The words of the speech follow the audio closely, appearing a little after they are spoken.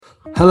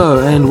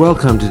Hello and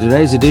welcome to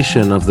today's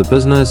edition of the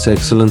Business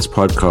Excellence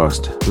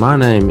Podcast. My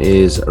name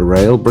is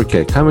Rael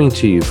Bricker, coming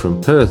to you from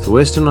Perth,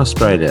 Western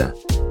Australia.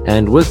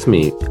 And with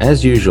me,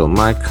 as usual,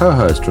 my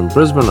co-host from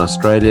Brisbane,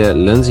 Australia,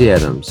 Lindsay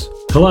Adams.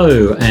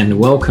 Hello and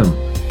welcome.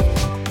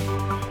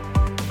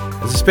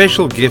 As a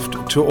special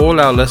gift to all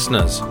our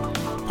listeners,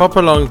 pop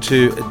along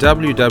to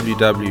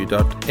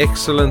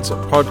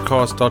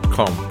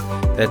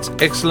www.excellencepodcast.com. That's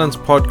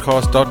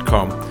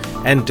excellencepodcast.com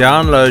and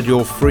download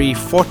your free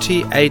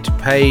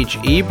 48-page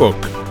ebook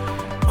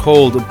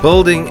called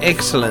Building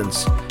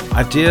Excellence,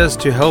 Ideas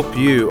to Help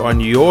You on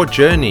Your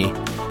Journey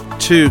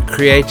to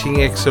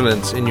Creating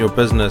Excellence in Your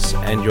Business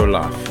and Your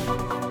Life.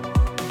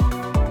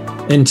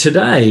 And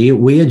today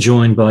we are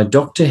joined by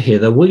Dr.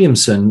 Heather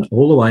Williamson,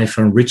 all the way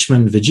from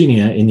Richmond,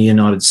 Virginia in the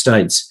United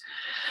States.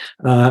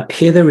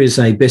 Heather is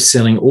a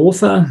best-selling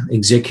author,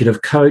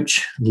 executive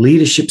coach,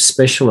 leadership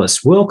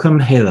specialist. Welcome,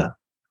 Heather.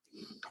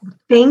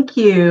 Thank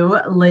you,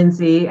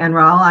 Lindsay and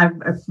Raul. I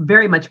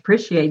very much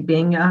appreciate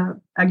being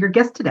your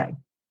guest today.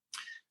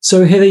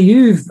 So, Heather,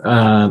 you've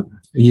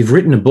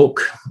written a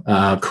book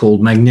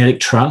called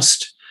Magnetic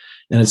Trust,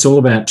 and it's all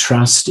about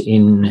trust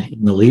in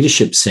the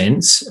leadership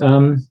sense.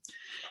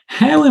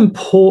 How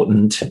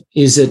important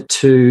is it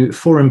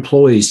for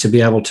employees to be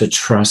able to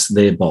trust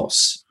their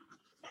boss?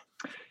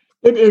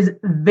 It is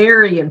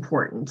very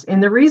important.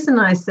 And the reason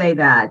I say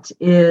that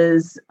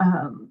is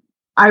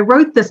I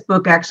wrote this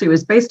book, actually, it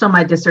was based on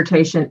my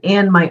dissertation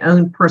and my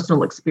own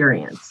personal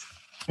experience.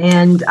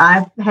 And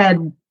I've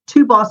had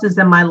two bosses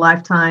in my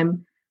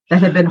lifetime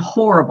that have been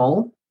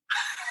horrible.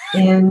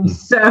 And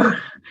so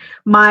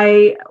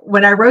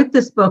when I wrote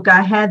this book,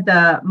 I had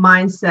the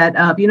mindset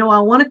of, I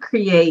want to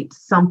create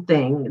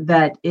something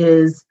that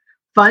is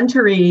fun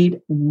to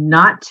read,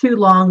 not too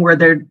long where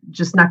they're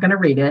just not going to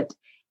read it,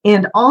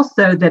 and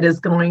also that is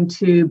going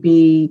to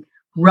be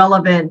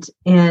relevant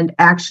and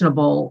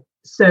actionable.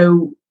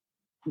 So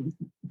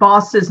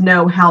bosses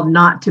know how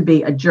not to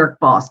be a jerk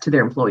boss to their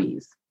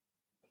employees.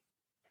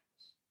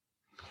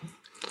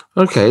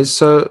 Okay,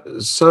 so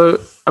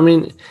I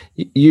mean,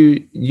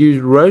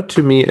 you wrote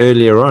to me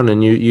earlier on,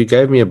 and you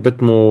gave me a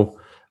bit more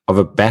of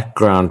a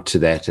background to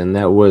that, and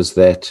that was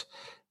that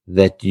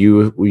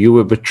you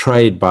were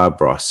betrayed by a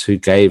boss who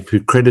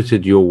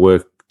credited your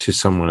work to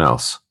someone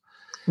else,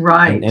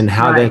 right? And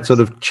how that sort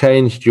of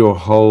changed your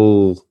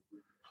whole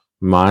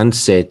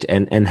mindset,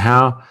 and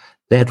how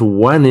that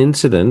one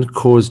incident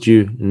caused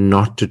you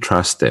not to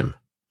trust them,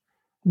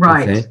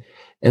 right? Okay?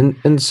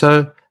 And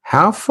so,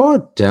 how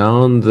far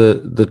down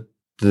the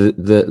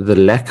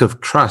lack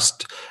of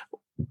trust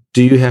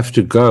do you have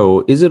to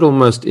go? Is it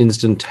almost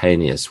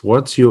instantaneous?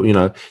 What's your,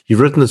 you've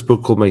written this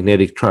book called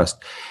Magnetic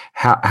Trust.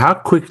 How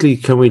quickly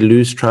can we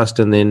lose trust?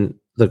 And then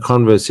the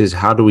converse is,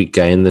 how do we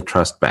gain the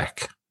trust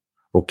back?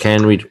 Or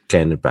can we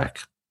gain it back?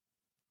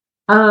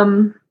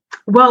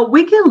 Well,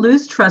 we can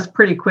lose trust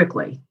pretty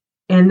quickly.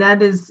 And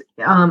that is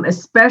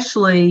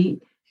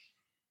especially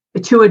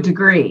to a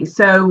degree.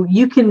 So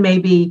you can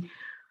maybe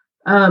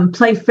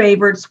play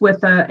favorites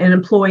with an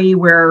employee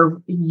where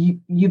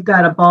you've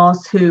got a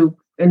boss who,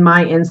 in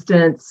my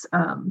instance,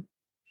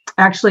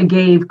 actually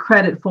gave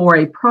credit for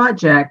a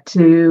project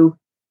to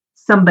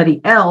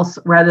somebody else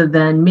rather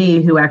than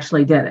me who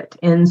actually did it.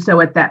 And so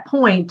at that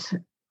point,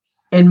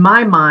 in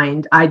my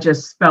mind, I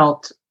just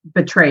felt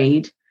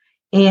betrayed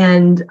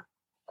and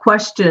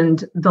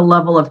questioned the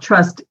level of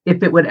trust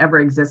if it would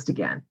ever exist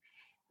again.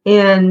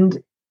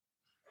 And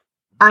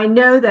I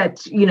know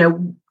that,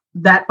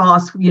 that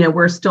boss,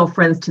 we're still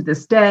friends to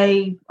this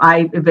day.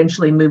 I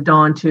eventually moved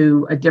on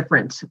to a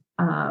different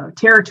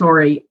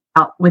territory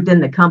out within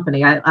the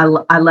company. I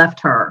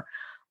left her.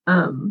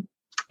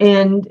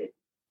 And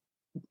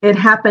it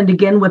happened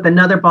again with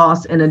another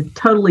boss in a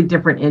totally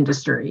different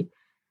industry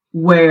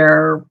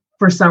where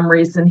for some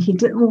reason he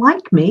didn't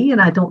like me,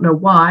 and I don't know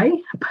why,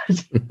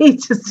 but he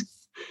just,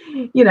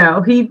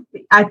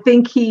 I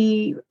think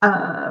he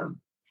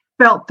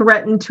felt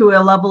threatened to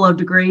a level of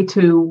degree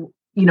to,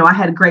 I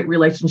had great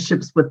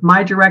relationships with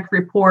my direct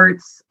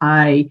reports.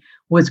 I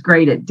was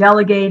great at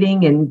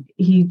delegating, and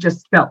he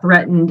just felt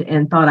threatened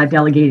and thought I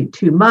delegated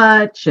too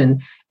much.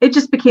 And it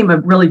just became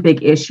a really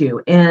big issue.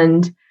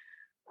 And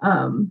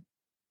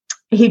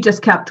he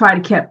just kept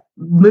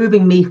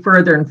moving me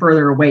further and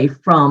further away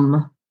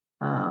from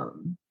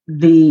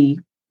the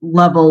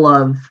level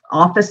of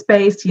office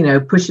space,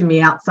 pushing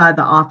me outside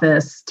the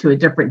office to a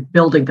different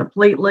building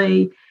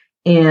completely.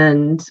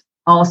 And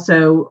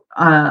also,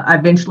 I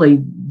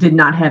eventually did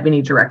not have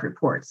any direct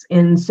reports.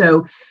 And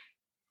so,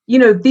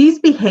 these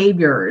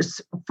behaviors,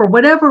 for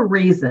whatever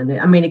reason,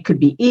 it could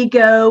be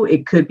ego,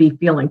 it could be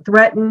feeling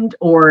threatened,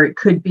 or it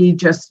could be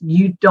just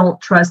you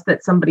don't trust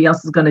that somebody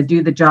else is going to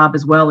do the job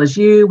as well as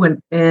you,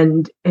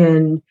 and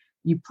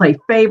you play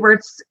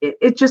favorites.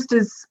 It just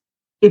is,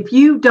 if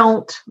you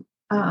don't,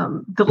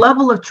 the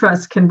level of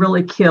trust can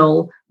really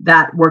kill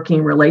that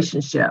working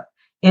relationship.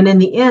 And in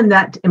the end,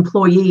 that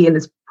employee, and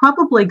it's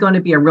probably going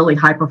to be a really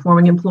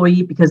high-performing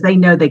employee because they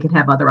know they can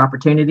have other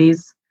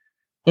opportunities,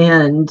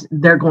 and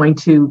they're going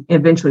to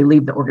eventually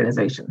leave the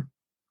organization.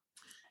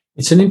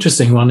 It's an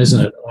interesting one,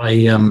 isn't it?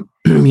 When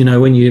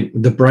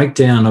the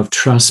breakdown of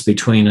trust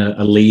between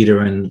a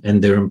leader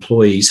and their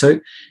employee. So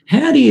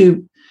how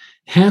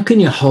can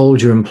you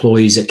hold your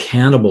employees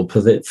accountable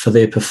for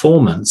their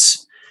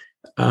performance?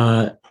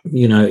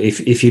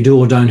 If you do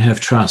or don't have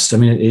trust. I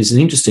mean, it is an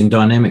interesting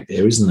dynamic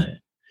there, isn't there?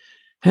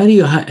 How do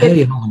you hold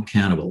them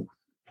accountable?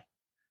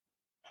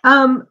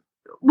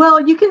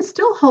 Well, you can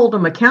still hold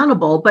them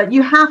accountable, but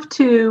you have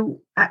to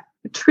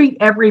treat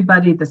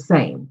everybody the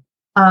same.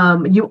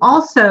 You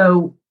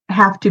also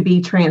have to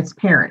be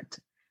transparent.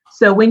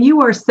 So when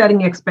you are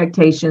setting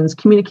expectations,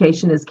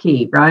 communication is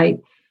key, right?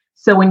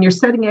 So when you're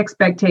setting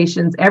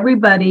expectations,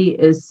 everybody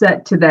is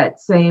set to that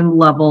same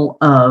level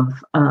of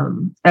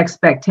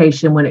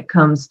expectation when it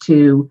comes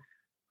to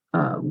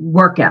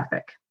work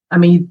ethic. I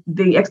mean,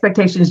 the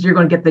expectation is you're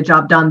going to get the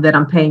job done that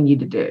I'm paying you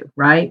to do,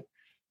 right?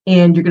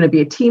 And you're going to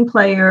be a team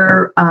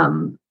player.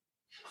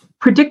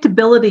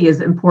 Predictability is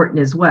important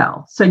as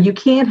well. So you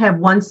can't have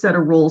one set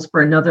of rules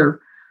for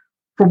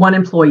one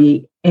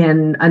employee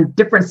and a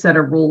different set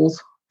of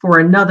rules for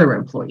another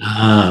employee.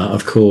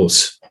 Of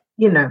course.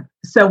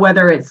 So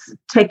whether it's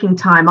taking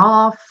time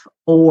off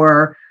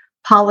or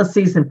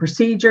policies and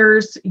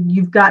procedures,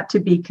 you've got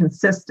to be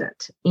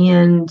consistent.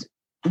 And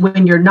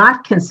when you're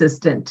not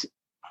consistent,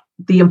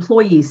 the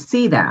employees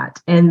see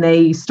that and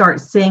they start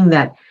seeing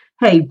that,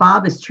 hey,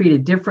 Bob is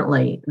treated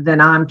differently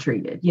than I'm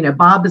treated.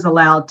 Bob is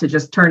allowed to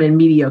just turn in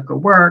mediocre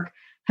work.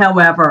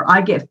 However,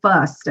 I get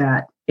fussed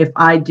at if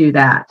I do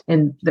that,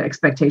 and the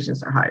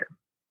expectations are higher.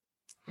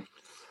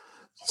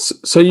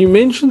 So you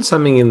mentioned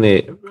something in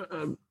there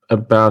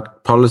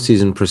about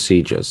policies and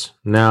procedures.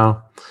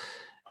 Now,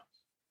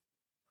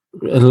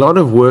 a lot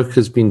of work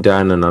has been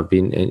done, and I've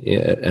been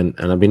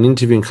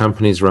interviewing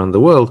companies around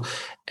the world,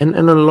 and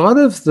a lot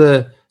of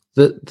the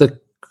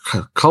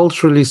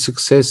culturally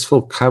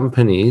successful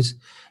companies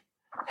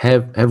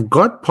have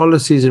got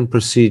policies and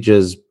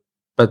procedures,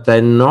 but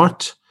they're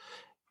not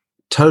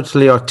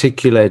totally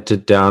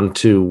articulated down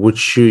to which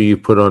shoe you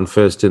put on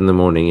first in the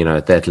morning,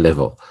 at that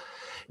level.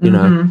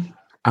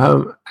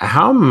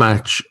 How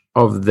much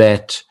of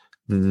that,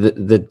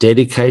 the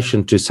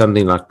dedication to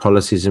something like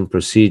policies and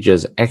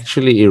procedures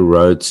actually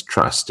erodes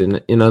trust?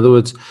 In other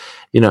words,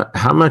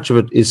 how much of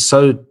it is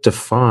so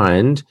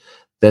defined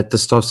that the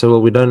staff say,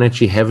 well, we don't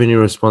actually have any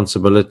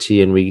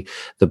responsibility and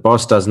the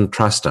boss doesn't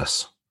trust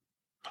us.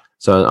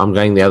 So I'm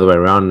going the other way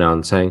around now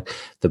and saying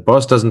the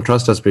boss doesn't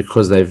trust us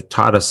because they've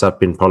tied us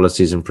up in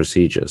policies and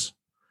procedures.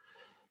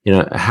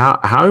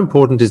 How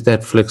important is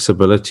that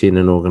flexibility in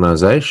an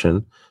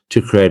organization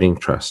to creating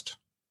trust?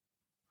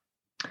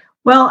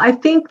 Well, I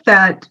think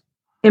that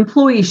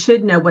employees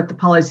should know what the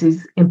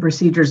policies and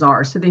procedures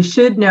are. So they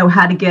should know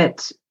how to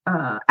get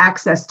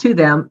access to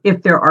them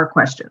if there are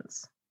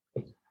questions.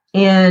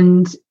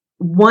 And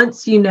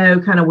once you know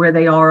kind of where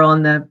they are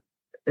on the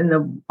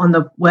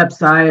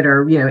website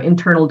or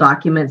internal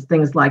documents,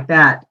 things like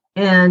that,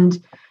 and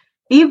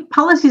even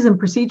policies and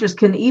procedures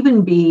can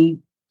even be,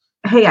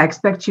 hey, I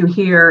expect you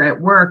here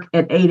at work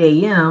at 8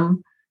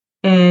 a.m.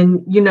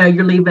 and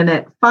you're leaving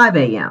at 5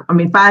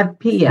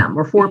 p.m.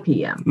 or 4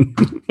 p.m.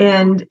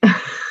 and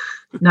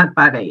not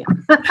 5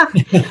 a.m.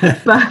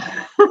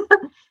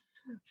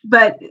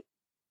 but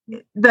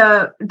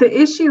the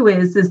issue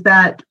is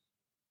that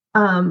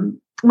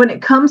when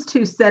it comes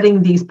to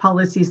setting these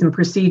policies and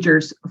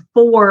procedures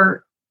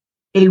for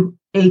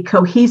a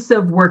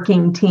cohesive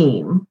working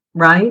team,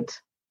 right,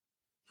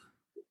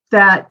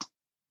 that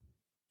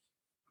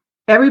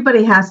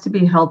everybody has to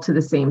be held to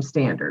the same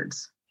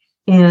standards.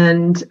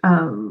 And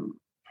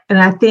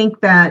I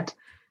think that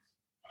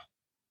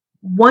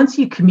once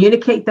you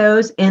communicate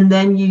those and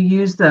then you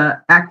use the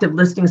active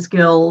listening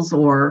skills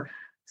or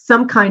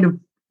some kind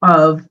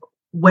of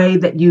way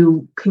that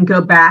you can go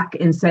back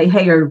and say,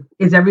 hey,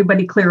 is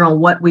everybody clear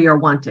on what we are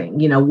wanting?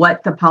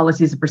 What the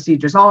policies and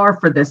procedures are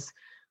for this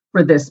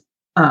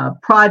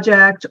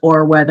project,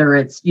 or whether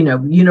it's, I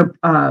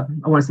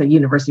want to say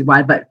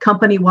university-wide, but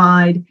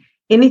company-wide,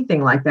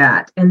 anything like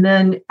that. And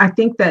then I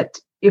think that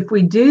if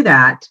we do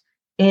that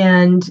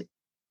and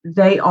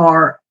they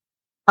are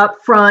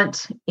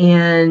upfront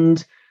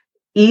and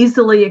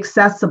easily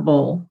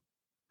accessible,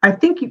 I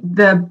think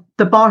the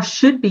boss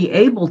should be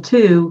able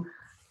to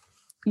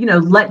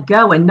let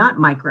go and not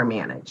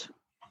micromanage.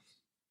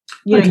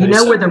 Where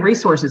the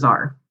resources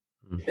are.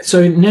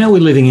 So now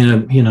we're living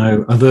in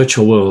a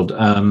virtual world.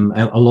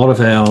 A lot of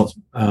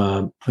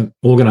our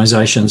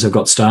organizations have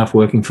got staff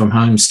working from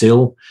home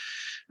still.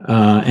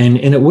 And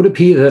it would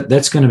appear that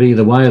that's going to be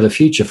the way of the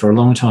future for a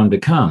long time to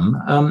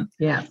come.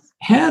 Yes.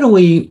 How do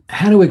we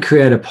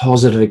create a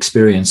positive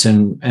experience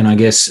and I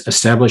guess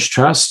establish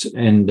trust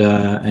and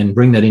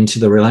bring that into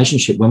the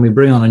relationship when we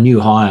bring on a new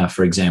hire,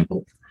 for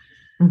example?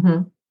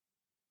 Mm-hmm.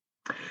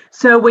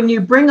 So when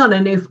you bring on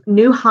a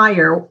new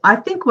hire, I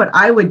think what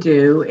I would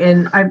do,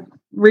 and I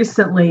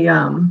recently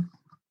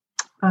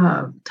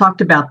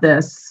talked about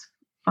this,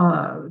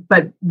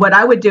 but what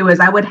I would do is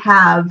I would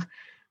have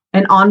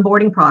an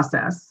onboarding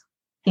process,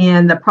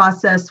 and the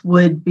process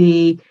would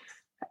be,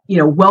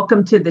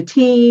 welcome to the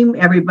team.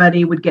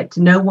 Everybody would get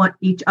to know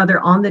each other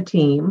on the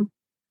team.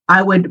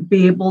 I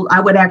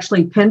would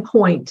actually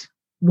pinpoint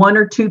one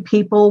or two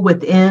people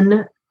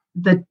within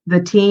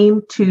the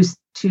team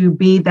to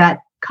be that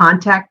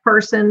contact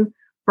person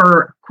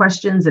for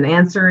questions and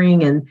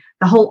answering, and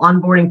the whole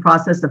onboarding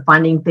process of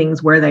finding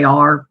things where they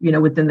are,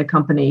 within the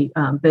company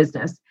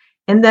business.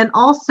 And then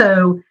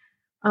also,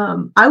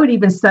 I would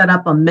even set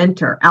up a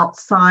mentor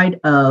outside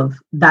of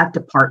that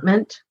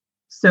department.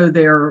 So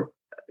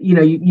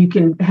you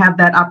can have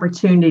that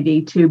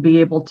opportunity to be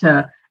able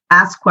to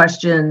ask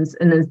questions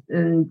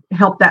and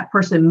help that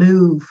person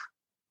move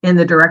in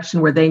the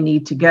direction where they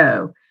need to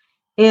go,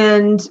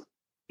 and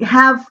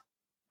have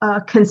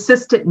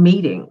consistent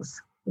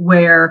meetings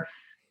where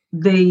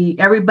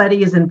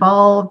everybody is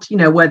involved,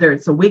 whether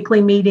it's a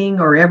weekly meeting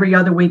or every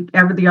other week,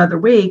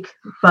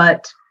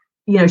 but,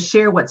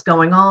 share what's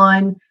going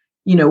on,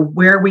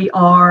 where we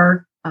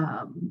are,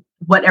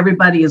 what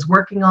everybody is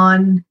working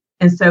on.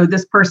 And so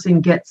this person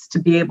gets to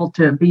be able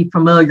to be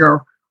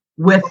familiar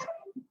with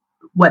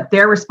what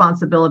their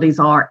responsibilities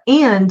are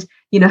and,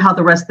 how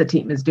the rest of the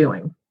team is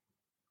doing.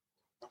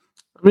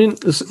 I mean,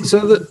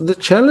 so the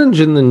challenge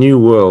in the new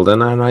world,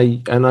 and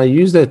I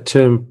use that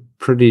term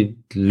pretty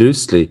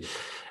loosely.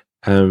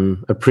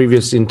 A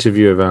previous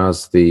interview of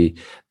ours, the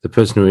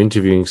person who was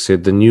interviewing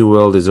said the new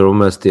world is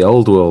almost the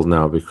old world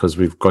now because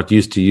we've got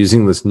used to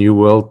using this new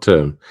world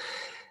term.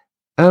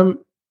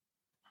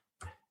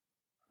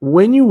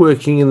 When you're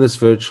working in this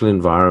virtual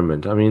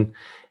environment, I mean,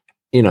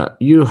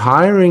 you're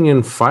hiring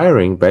and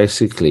firing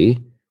basically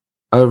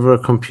over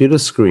a computer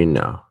screen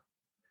now.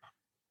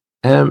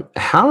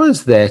 How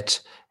has that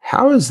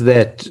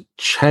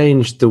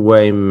changed the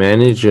way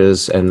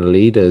managers and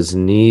leaders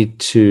need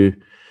to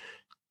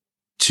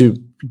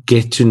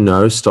get to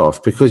know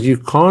staff? Because you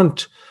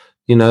can't,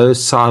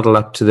 sidle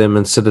up to them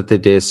and sit at their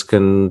desk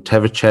and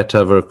have a chat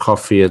over a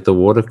coffee at the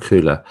water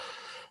cooler.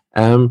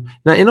 Now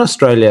in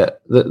Australia,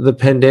 the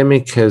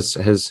pandemic has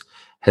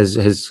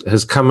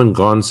come and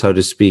gone, so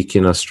to speak,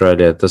 in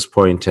Australia at this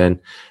point, and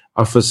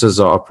offices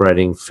are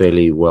operating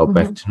fairly well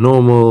back to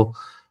normal,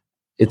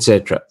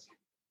 etc.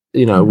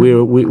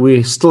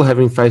 We're still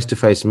having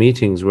face-to-face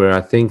meetings where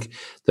I think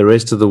the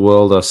rest of the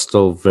world are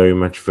still very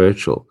much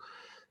virtual.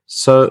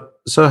 So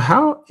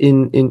how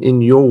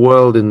in your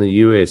world in the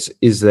US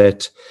is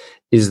that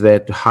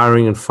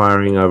hiring and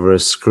firing over a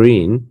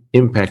screen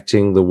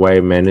impacting the way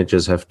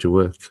managers have to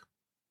work?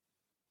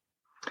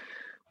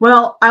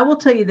 Well, I will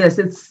tell you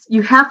this,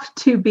 you have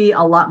to be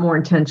a lot more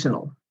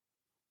intentional,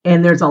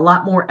 and there's a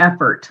lot more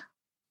effort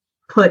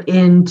put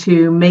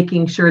into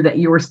making sure that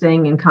you are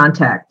staying in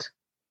contact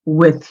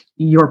with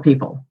your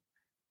people.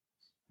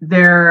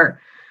 There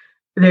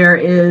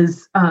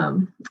is,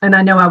 and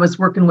I know I was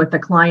working with a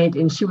client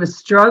and she was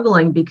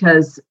struggling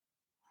because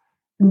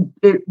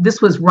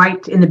this was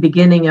right in the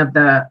beginning of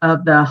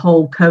the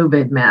whole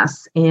COVID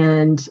mess,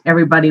 and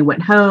everybody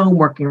went home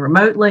working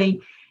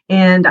remotely.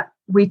 And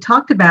we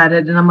talked about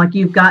it, and I'm like,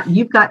 you've got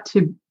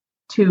to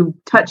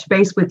touch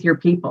base with your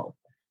people,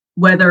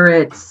 whether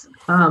it's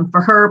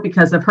for her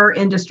because of her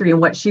industry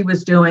and what she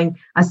was doing.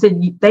 I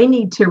said, they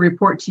need to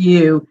report to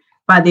you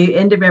by the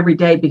end of every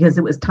day, because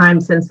it was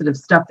time sensitive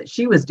stuff that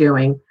she was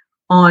doing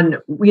on,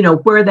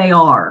 where they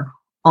are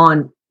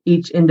on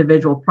each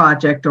individual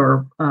project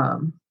or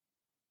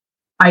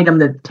item,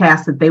 the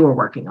task that they were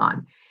working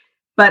on.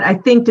 But I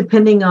think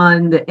depending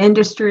on the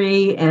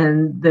industry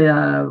and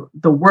the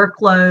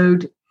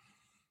workload,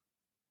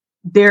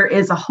 there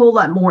is a whole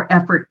lot more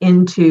effort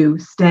into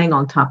staying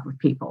on top of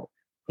people.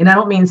 And I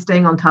don't mean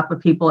staying on top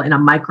of people in a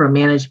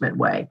micromanagement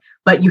way,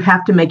 but you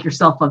have to make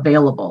yourself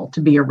available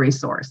to be a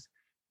resource.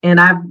 And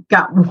I've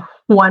got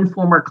one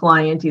former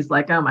client, he's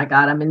like, oh my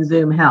God, I'm in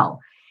Zoom hell.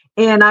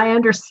 And I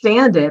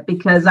understand it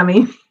because,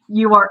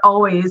 you are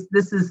always,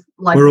 this is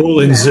like... We're all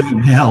in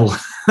Zoom hell.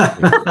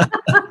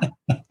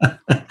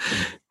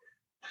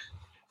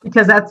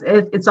 Because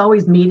it's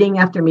always meeting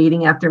after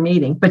meeting after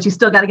meeting, but you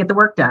still got to get the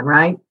work done,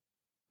 right?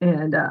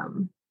 And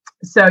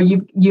so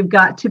you've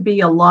got to be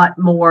a lot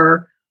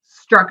more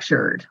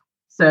structured.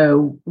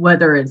 So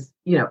whether it's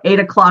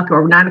 8:00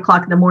 or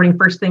 9:00 in the morning,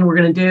 first thing we're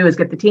going to do is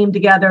get the team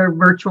together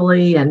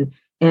virtually and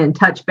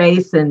touch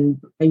base,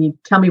 and you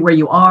tell me where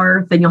you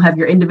are. Then you'll have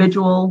your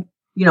individual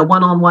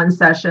one-on-one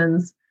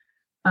sessions.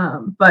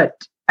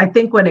 But I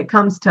think when it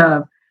comes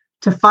to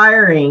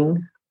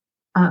firing,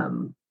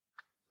 you're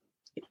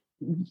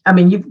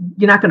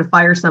not going to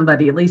fire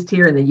somebody, at least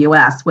here in the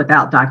U.S.,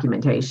 without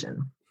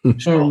documentation.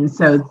 And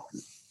so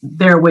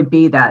there would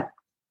be that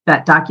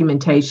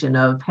documentation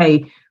of,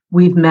 hey,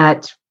 we've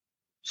met,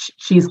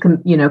 she's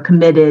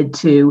committed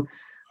to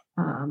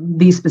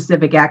these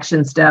specific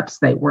action steps.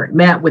 They weren't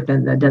met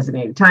within the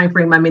designated time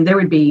frame. There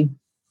would be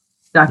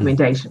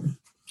documentation.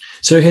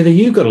 So Heather,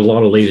 you've got a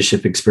lot of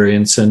leadership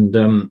experience,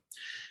 and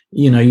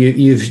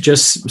you've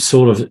just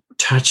sort of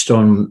touched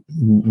on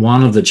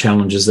one of the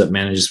challenges that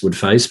managers would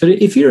face. But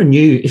if you're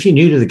new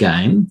to the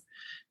game,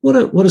 what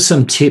are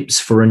some tips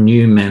for a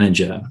new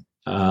manager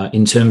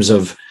in terms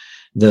of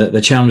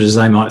the challenges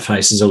they might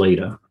face as a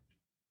leader?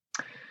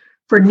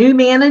 For new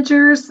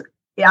managers,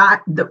 I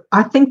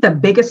think the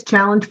biggest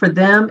challenge for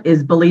them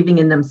is believing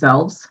in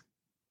themselves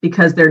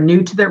because they're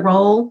new to their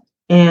role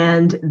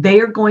and they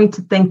are going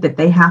to think that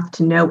they have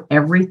to know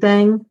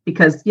everything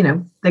because,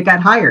 they got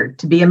hired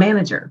to be a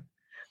manager.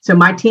 So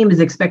my team is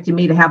expecting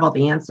me to have all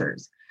the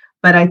answers.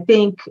 But I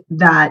think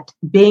that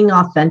being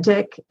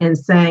authentic and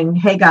saying,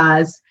 hey,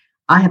 guys,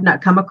 I have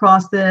not come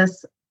across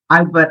this.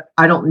 I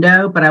don't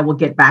know, but I will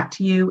get back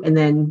to you. And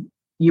then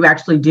you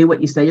actually do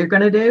what you say you're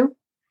going to do.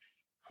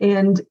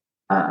 And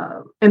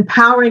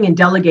empowering and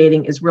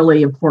delegating is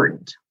really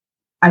important.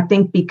 I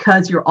think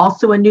because you're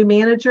also a new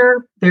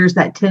manager, there's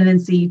that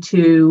tendency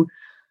to,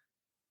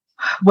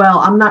 well,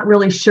 I'm not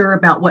really sure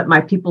about what my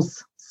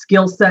people's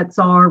skill sets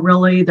are,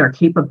 really, their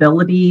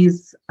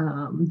capabilities,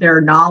 their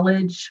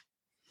knowledge,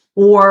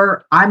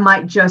 or I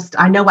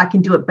know I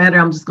can do it better.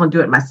 I'm just going to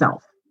do it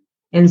myself.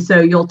 And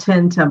so you'll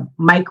tend to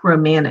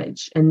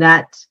micromanage, and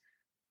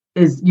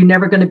you're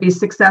never going to be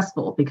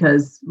successful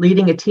because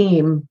leading a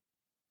team,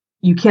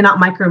 you cannot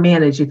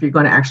micromanage if you're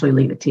going to actually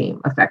lead a team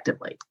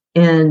effectively.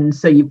 And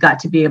so you've got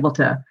to be able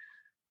to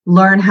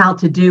learn how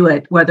to do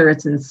it, whether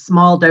it's in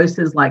small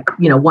doses, like,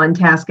 one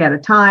task at a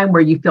time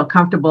where you feel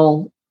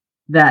comfortable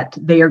that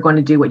they are going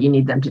to do what you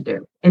need them to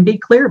do, and be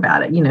clear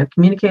about it,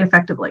 communicate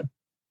effectively.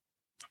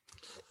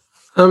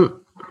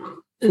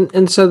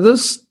 And so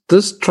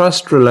this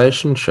trust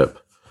relationship,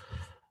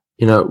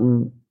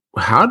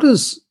 how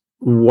does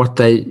what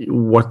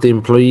the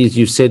employees,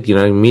 you said,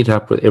 meet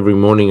up every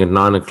morning at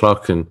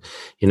 9:00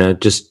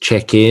 and, just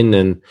check in.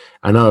 And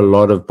I know a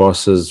lot of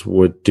bosses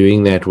were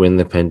doing that when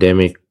the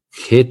pandemic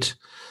hit.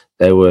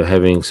 They were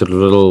having sort of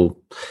little,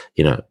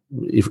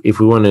 if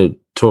we want to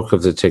talk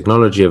of the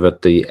technology of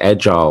it, the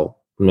agile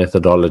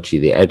methodology,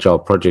 the agile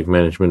project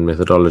management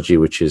methodology,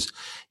 which is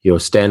your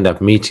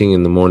stand-up meeting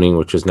in the morning,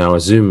 which is now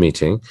a Zoom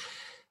meeting.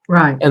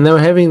 Right. And they were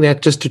having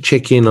that just to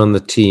check in on the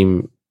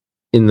team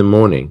in the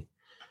morning.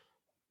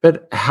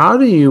 But how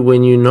do you,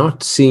 when you're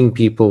not seeing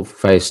people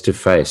face to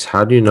face,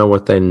 how do you know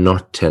what they're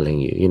not telling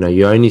you?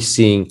 You're only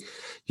seeing,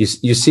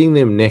 you're seeing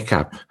them neck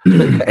up.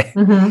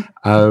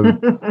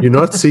 Mm-hmm. You're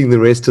not seeing the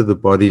rest of the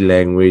body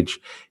language.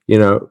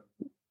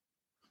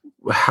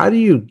 How do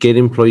you get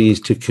employees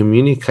to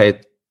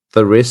communicate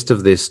the rest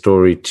of their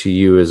story to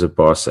you as a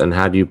boss, and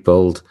how do you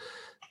build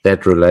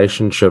that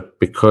relationship?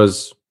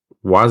 Because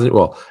why is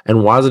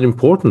it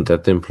important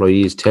that the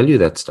employees tell you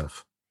that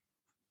stuff?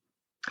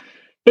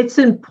 It's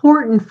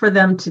important for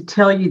them to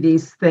tell you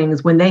these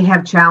things when they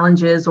have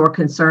challenges or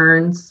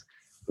concerns,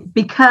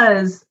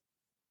 because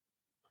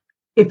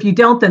if you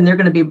don't, then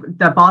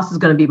the boss is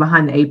going to be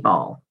behind the 8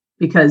 ball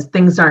because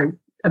things aren't,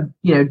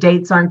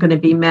 dates aren't going to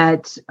be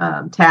met,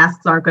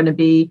 tasks aren't going to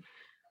be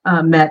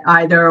met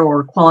either,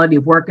 or quality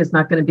of work is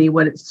not going to be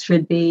what it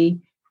should be.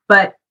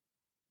 But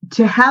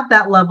to have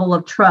that level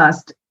of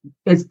trust,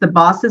 it's the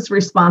boss's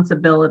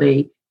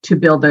responsibility to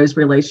build those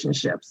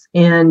relationships.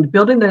 And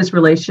building those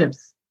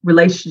relationships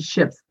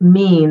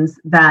means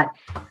that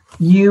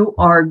you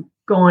are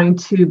going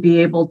to be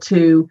able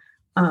to,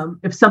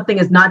 if something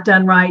is not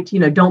done right,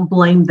 don't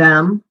blame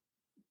them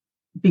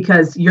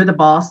because you're the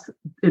boss.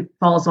 It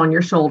falls on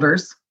your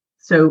shoulders.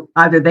 So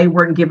either they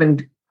weren't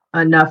given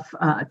enough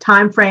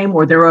time frame,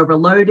 or they're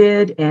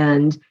overloaded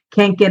and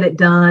can't get it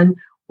done,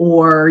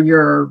 or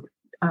your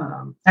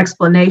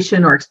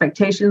explanation or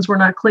expectations were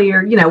not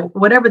clear.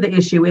 Whatever the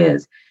issue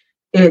is,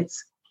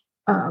 it's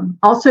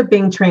also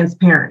being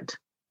transparent.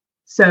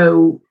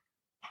 So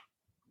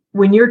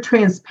when you're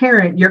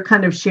transparent, you're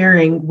kind of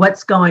sharing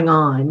what's going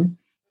on,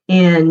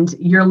 and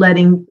you're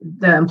letting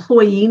the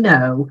employee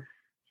know,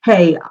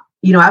 hey,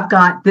 I've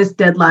got this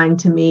deadline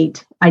to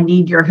meet. I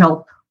need your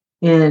help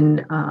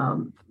in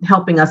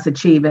helping us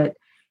achieve it.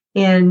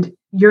 And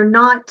you're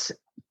not,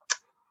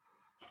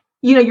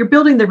 you're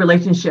building the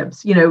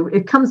relationships.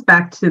 It comes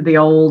back to the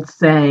old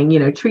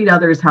saying, treat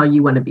others how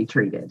you want to be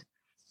treated.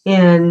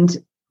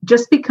 And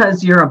just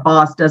because you're a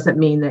boss doesn't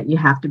mean that you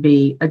have to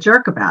be a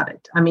jerk about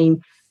it. I mean,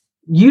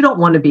 you don't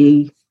want to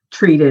be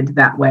treated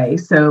that way.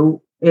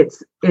 So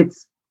it's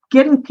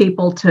getting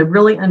people to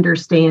really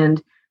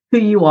understand who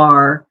you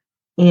are.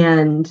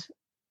 And,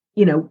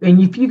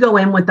 and if you go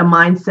in with the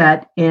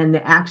mindset and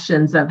the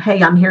actions of,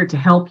 hey, I'm here to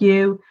help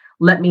you,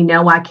 let me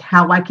know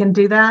how I can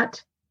do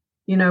that,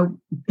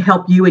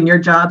 help you in your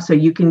job so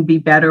you can be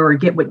better or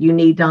get what you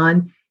need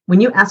done. When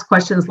you ask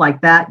questions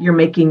like that, you're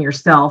making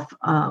yourself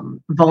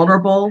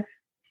vulnerable,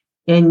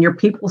 and your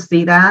people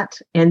see that.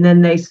 And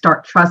then they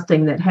start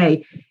trusting that,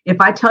 hey, if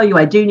I tell you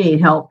I do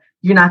need help,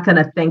 you're not going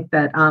to think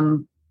that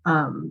I'm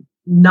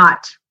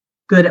not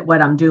good at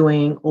what I'm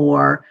doing,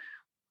 or,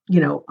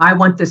 I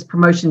want this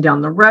promotion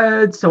down the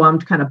road, so I'm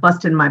kind of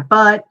busting my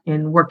butt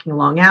and working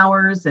long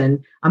hours,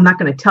 and I'm not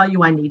going to tell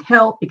you I need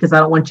help because I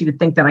don't want you to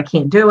think that I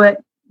can't do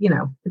it.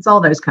 It's all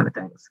those kind of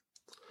things.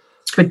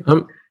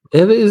 But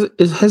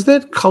has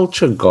that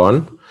culture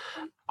gone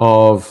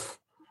of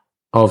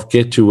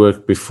get to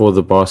work before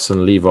the boss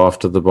and leave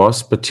after the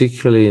boss,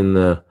 particularly in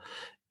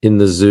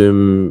the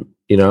Zoom,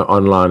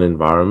 online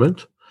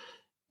environment?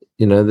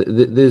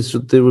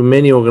 There were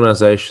many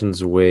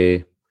organizations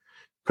where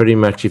pretty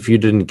much if you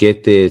didn't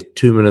get there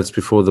 2 minutes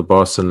before the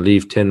boss and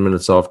leave 10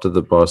 minutes after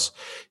the boss,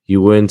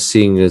 you weren't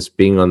seen as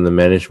being on the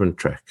management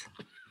track.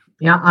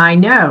 Yeah, I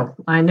know.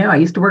 I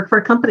used to work for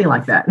a company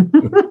like that.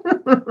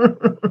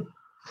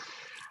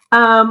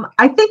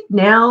 I think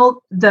now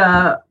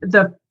the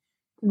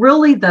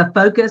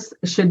focus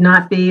should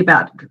not be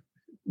about,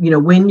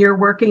 when you're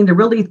working. The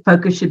really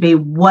focus should be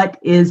what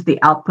is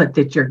the output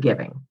that you're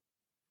giving.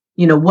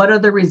 What are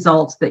the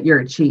results that you're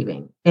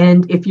achieving?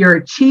 And if you're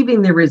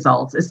achieving the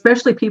results,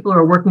 especially people who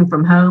are working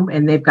from home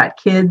and they've got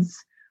kids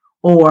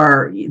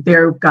or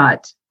they've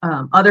got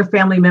other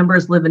family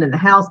members living in the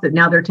house that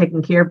now they're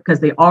taking care of because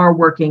they are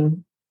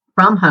working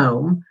from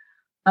home,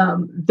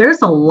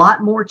 there's a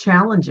lot more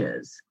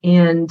challenges.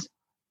 And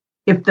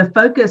if the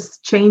focus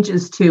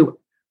changes to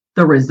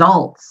the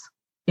results,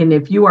 and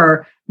if you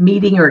are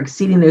meeting or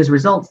exceeding those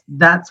results,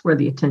 that's where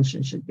the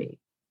attention should be.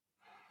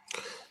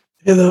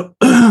 Heather,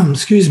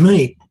 excuse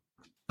me,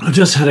 I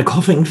just had a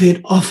coughing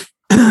fit off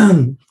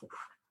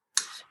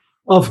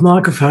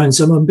microphone,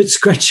 so I'm a bit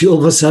scratchy all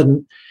of a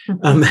sudden.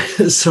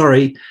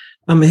 Sorry.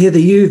 Heather,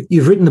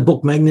 you've written the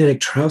book Magnetic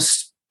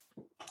Trust.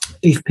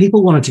 If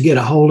people wanted to get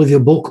a hold of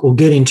your book or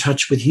get in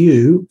touch with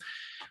you,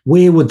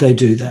 where would they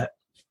do that?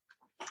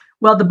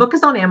 Well, the book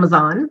is on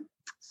Amazon,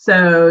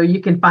 so you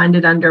can find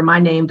it under my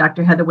name,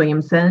 Dr. Heather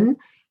Williamson.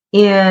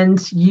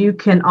 And you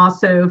can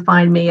also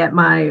find me at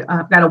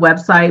I've got a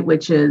website,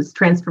 which is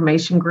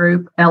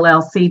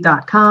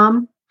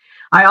transformationgroupllc.com.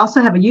 I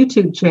also have a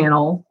YouTube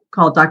channel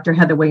called Dr.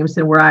 Heather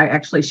Williamson, where I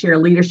actually share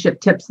leadership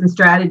tips and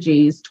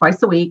strategies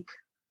twice a week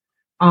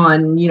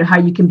on, how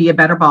you can be a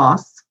better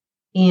boss.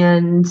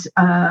 And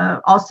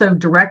also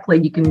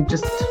directly, you can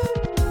just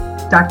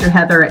Dr.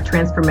 Heather at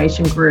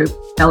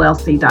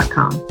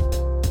transformationgroupllc.com.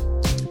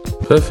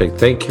 Perfect.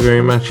 Thank you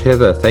very much,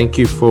 Heather. Thank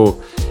you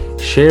for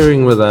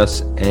sharing with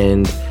us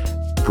and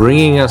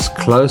bringing us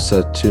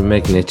closer to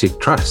magnetic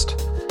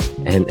trust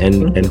and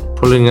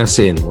pulling us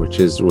in, which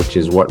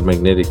is what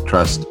magnetic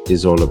trust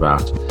is all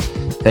about.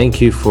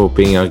 Thank you for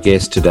being our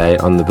guest today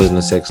on the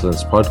Business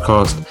Excellence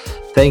Podcast.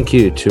 Thank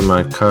you to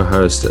my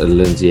co-host,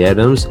 Lindsay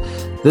Adams.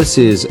 This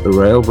is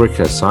Rail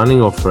Bricker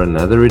signing off for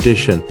another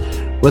edition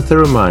with a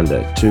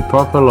reminder to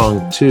pop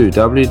along to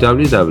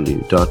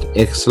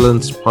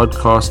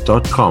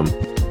www.excellencepodcast.com,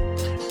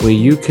 where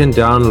you can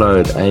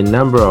download a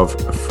number of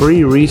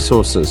free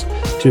resources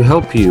to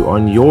help you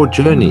on your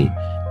journey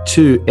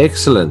to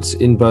excellence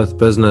in both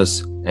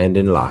business and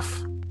in life.